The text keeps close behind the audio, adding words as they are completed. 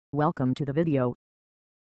Welcome to the video.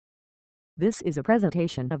 This is a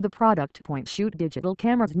presentation of the product point shoot digital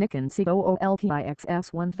cameras Nikon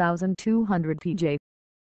COOLTIXS 1200PJ.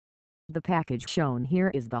 The package shown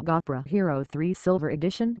here is the GoPro Hero 3 Silver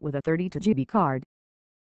Edition with a 32GB card.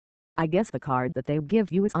 I guess the card that they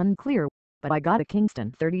give you is unclear, but I got a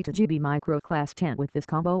Kingston 32GB micro class 10 with this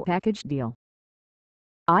combo package deal.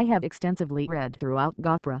 I have extensively read throughout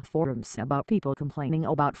GoPro forums about people complaining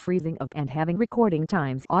about freezing up and having recording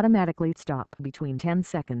times automatically stop between 10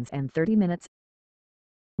 seconds and 30 minutes.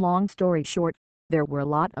 Long story short, there were a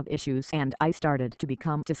lot of issues and I started to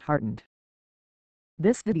become disheartened.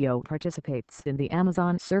 This video participates in the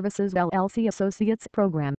Amazon Services LLC Associates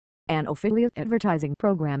Program, an affiliate advertising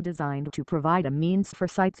program designed to provide a means for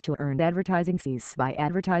sites to earn advertising fees by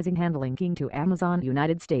advertising and linking to Amazon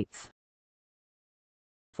United States.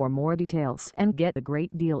 For more details and get a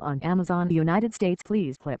great deal on Amazon United States,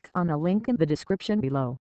 please click on the link in the description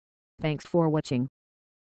below. Thanks for watching.